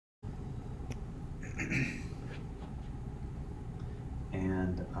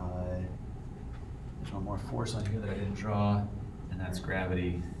There's one more force on here that I didn't draw, and that's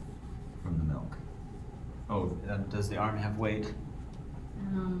gravity from the milk. Oh, does the arm have weight?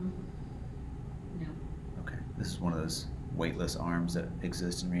 No. Okay, this is one of those weightless arms that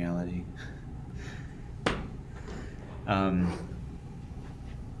exist in reality.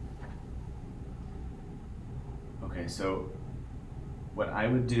 Okay, so what I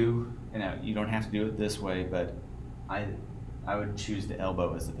would do, and you don't have to do it this way, but I would choose the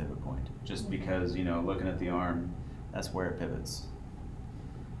elbow as the pivot point, just because, you know, looking at the arm, that's where it pivots.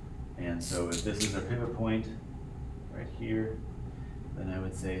 And so if this is our pivot point right here, then I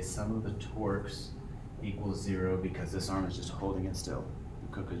would say sum of the torques equals 0 because this arm is just holding it still. The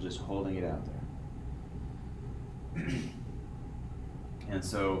cook is just holding it out there. And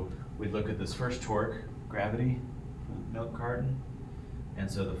so we'd look at this first torque, gravity, from the milk carton. And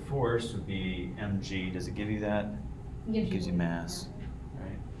so the force would be mg. Does it give you that? It gives you mass,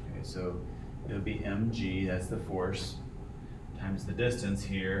 right? Okay, so it would be mg, that's the force, times the distance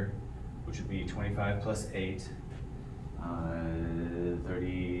here, which would be 25 plus 8,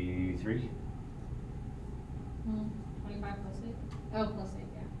 33. 25 plus 8? Oh, plus 8,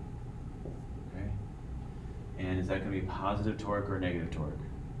 yeah. Okay. And is that going to be positive torque or negative torque?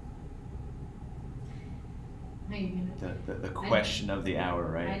 How are you gonna? The question of the hour,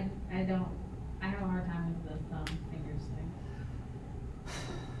 right? I have a hard time with the thumb fingers thing.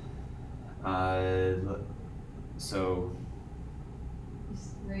 So.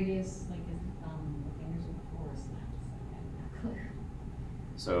 This radius, like, is the thumb, the fingers are the force, and I'm not clear.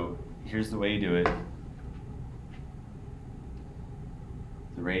 So here's the way you do it.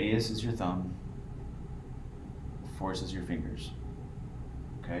 The radius is your thumb. The force is your fingers.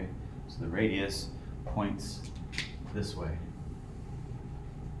 Okay? So the radius points this way.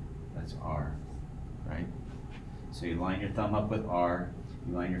 That's R, right? So you line your thumb up with R,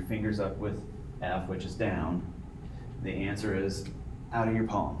 you line your fingers up with F, which is down. The answer is out of your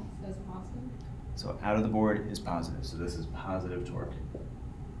palm. So it's positive? So out of the board is positive. So this is positive torque.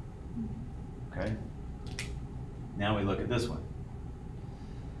 Okay? Now we look at this one.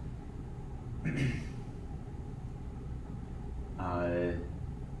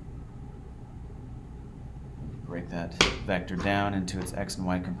 Break that vector down into its x and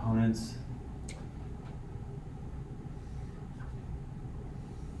y components.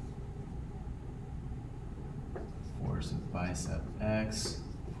 Force of bicep x,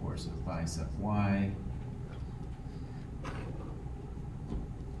 force of bicep y. Force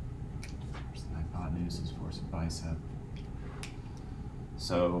of hypotenuse is force of bicep.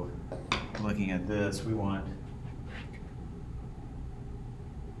 So, looking at this, we want,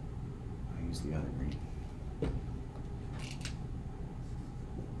 I'll use the other green.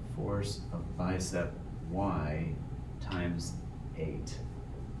 Force of bicep y times 8.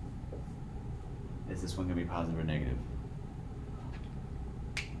 Is this one going to be positive or negative?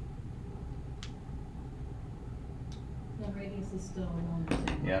 The radius is still one.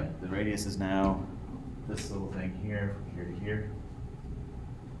 Yep, the radius is now this little thing here, from here to here.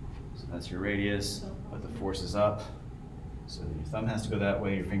 So that's your radius, but the force is up. So your thumb has to go that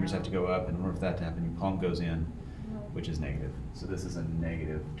way, your fingers have to go up, and in order for that to happen, your palm goes in, which is negative. So this is a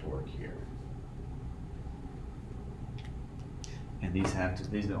negative torque here. And these are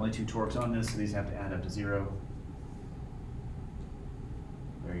the only two torques on this, so these have to add up to 0.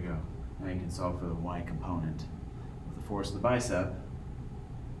 There you go. Now you can solve for the y component. With the force of the bicep,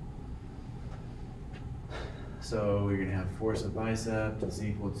 so we're going to have force of bicep is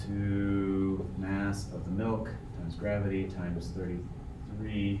equal to mass of the milk times gravity times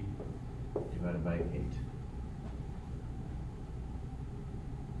 33 divided by 8.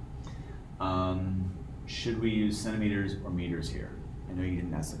 Should we use centimeters or meters here? I know you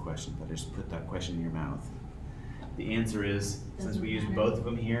didn't ask the question, but I just put that question in your mouth. The answer is, since we use both of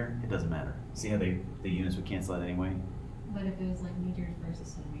them here, it doesn't matter. See how the units would cancel out anyway? But if it was like meters versus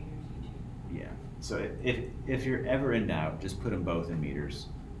centimeters, you choose. Yeah. So if you're ever in doubt, just put them both in meters.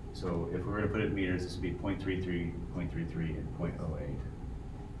 So if we were to put it in meters, this would be 0.33, 0.33, and 0.08.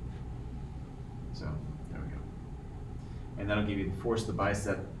 So there we go. And that'll give you the force of the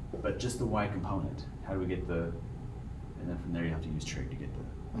bicep, but just the y component. How do we get the, and then from there you have to use trig to get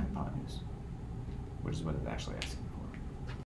the hypotenuse, which is what it's actually asking.